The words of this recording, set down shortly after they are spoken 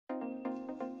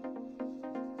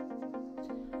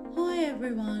Hi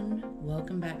everyone,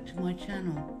 welcome back to my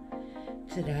channel.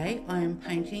 Today I am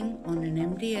painting on an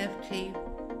MDF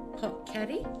pot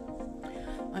caddy.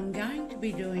 I'm going to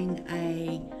be doing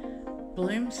a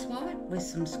bloom swipe with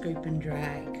some scoop and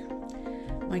drag.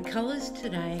 My colours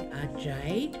today are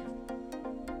jade,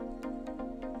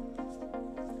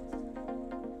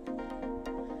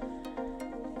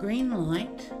 green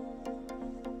light,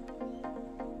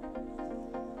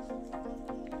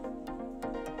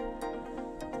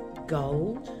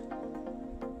 gold.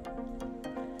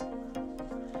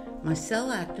 My cell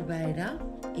activator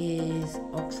is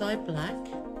oxide black,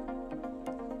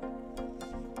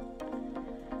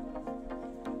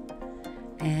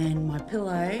 and my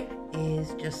pillow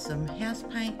is just some house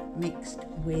paint mixed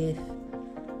with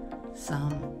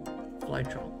some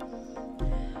Floetrol.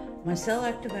 My cell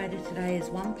activator today is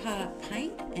 1 part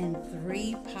paint and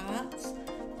 3 parts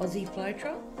Aussie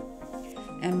Floetrol.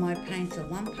 And my paints are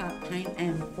 1 part paint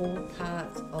and 4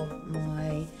 parts of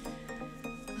my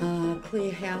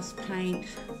clear house paint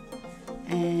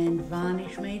and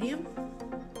varnish medium.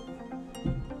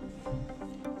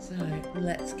 So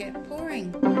let's get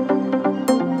pouring.